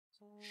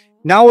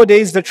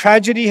Nowadays, the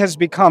tragedy has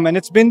become, and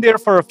it's been there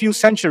for a few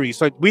centuries.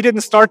 So we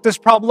didn't start this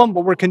problem,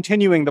 but we're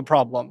continuing the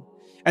problem.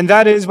 And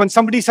that is when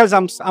somebody says,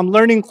 I'm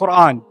learning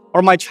Quran,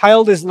 or my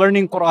child is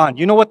learning Quran.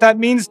 You know what that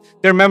means?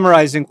 They're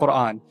memorizing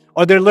Quran,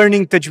 or they're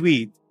learning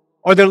tajweed,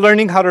 or they're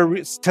learning how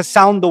to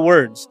sound the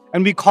words.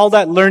 And we call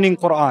that learning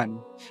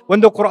Quran.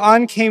 When the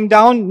Quran came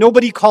down,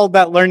 nobody called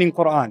that learning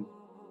Quran.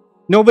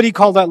 Nobody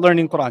called that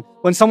learning Quran.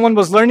 When someone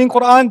was learning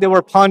Quran, they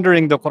were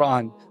pondering the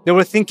Quran. They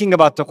were thinking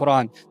about the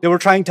Quran. They were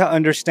trying to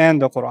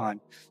understand the Quran.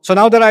 So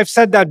now that I've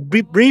said that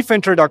brief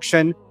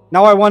introduction,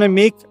 now I want to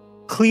make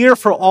clear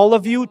for all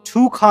of you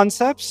two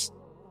concepts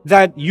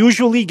that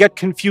usually get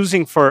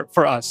confusing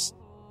for us.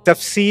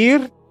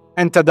 Tafseer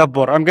and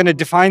Tadabbur. I'm going to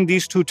define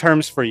these two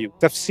terms for you.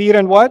 Tafseer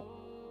and what?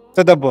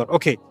 Tadabbur.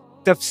 Okay.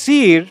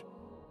 Tafseer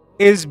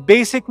is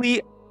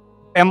basically,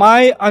 am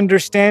I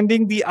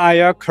understanding the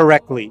ayah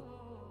correctly?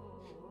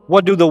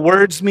 What do the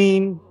words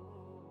mean?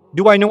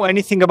 Do I know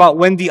anything about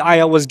when the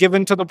ayah was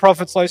given to the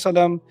Prophet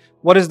ﷺ?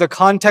 What is the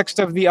context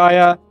of the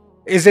ayah?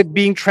 Is it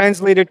being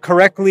translated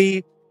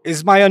correctly?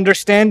 Is my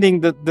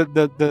understanding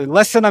the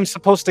lesson I'm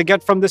supposed to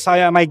get from this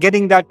ayah, am I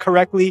getting that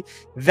correctly?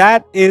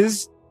 That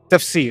is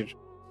tafsir.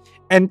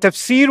 And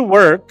tafsir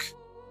work,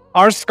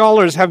 our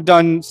scholars have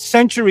done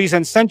centuries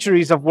and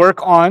centuries of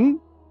work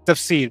on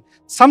tafsir.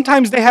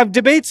 Sometimes they have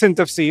debates in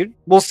tafsir.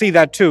 We'll see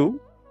that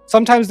too.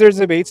 Sometimes there's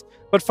debates.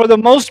 But for the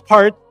most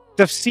part,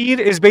 tafsir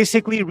is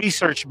basically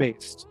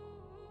research-based.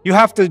 You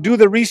have to do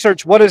the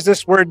research. What does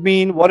this word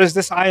mean? What does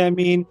this ayah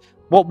mean?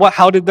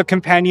 How did the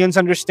companions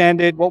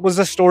understand it? What was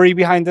the story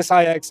behind this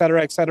ayah,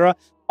 etc., etc.?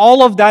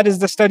 All of that is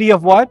the study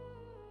of what?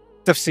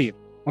 Tafsir.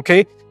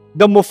 Okay?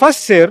 The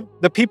mufassir,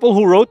 the people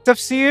who wrote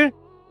tafsir,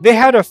 they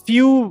had a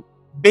few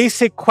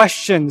basic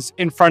questions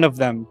in front of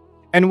them.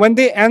 And when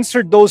they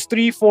answered those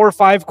 3, 4,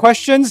 5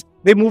 questions,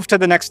 they moved to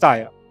the next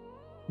ayah.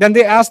 Then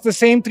they asked the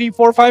same 3,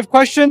 4, 5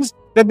 questions,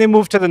 then they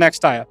moved to the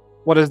next ayah.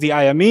 What does the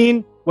ayah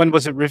mean? When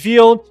was it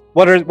revealed?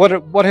 What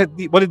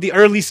did the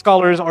early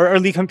scholars or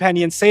early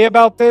companions say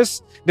about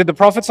this? Did the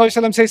Prophet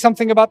ﷺ say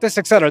something about this,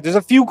 etc.? There's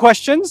a few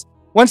questions.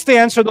 Once they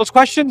answer those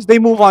questions, they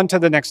move on to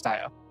the next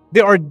ayah.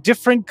 There are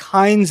different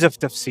kinds of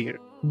tafsir,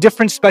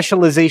 different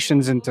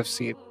specializations in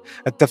tafsir.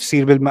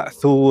 At-tafsir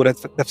bil-ma'thur,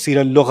 at-tafsir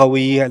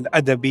al-lughawi,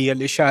 al-adabi,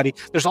 al-ishari.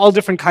 There's all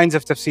different kinds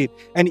of tafsir.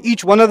 And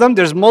each one of them,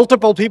 there's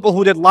multiple people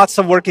who did lots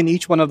of work in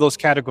each one of those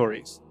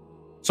categories.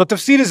 So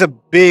tafsir is a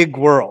big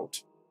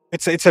world.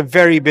 It's a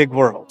very big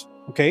world,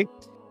 okay?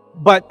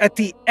 But at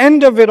the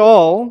end of it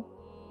all,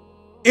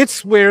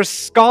 it's where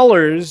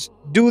scholars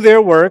do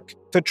their work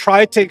to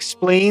try to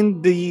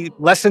explain the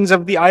lessons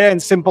of the ayah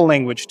in simple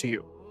language to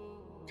you,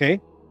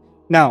 okay?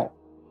 Now,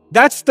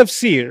 that's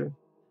tafsir,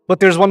 but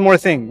there's one more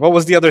thing. What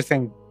was the other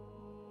thing?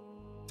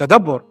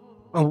 Tadabbur.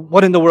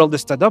 What in the world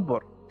is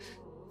tadabbur?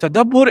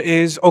 Tadabbur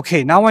is,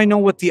 okay, now I know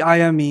what the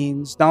ayah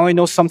means. Now I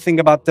know something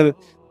about the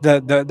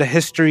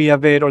history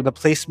of it or the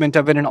placement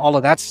of it and all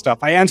of that stuff.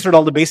 I answered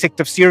all the basic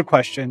tafsir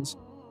questions.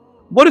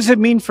 What does it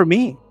mean for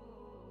me?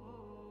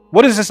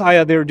 What is this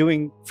ayah they're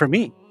doing for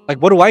me? Like,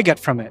 what do I get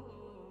from it?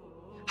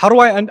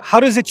 How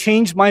does it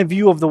change my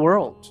view of the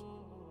world?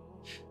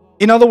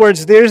 In other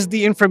words, there's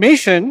the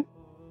information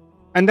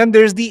and then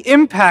there's the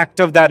impact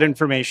of that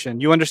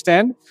information. You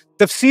understand?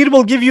 Tafsir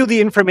will give you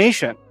the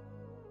information.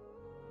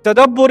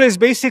 Tadabbur is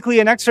basically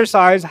an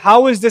exercise.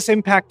 How is this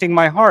impacting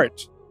my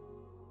heart?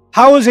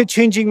 How is it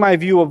changing my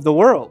view of the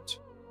world?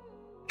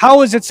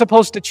 How is it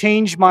supposed to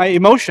change my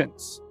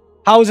emotions?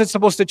 How is it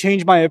supposed to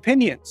change my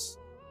opinions?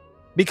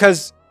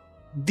 Because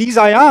these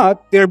ayat,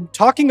 they're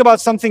talking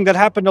about something that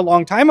happened a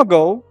long time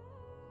ago,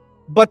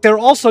 but they're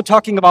also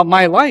talking about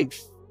my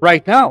life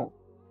right now.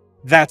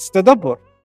 That's tadabbur.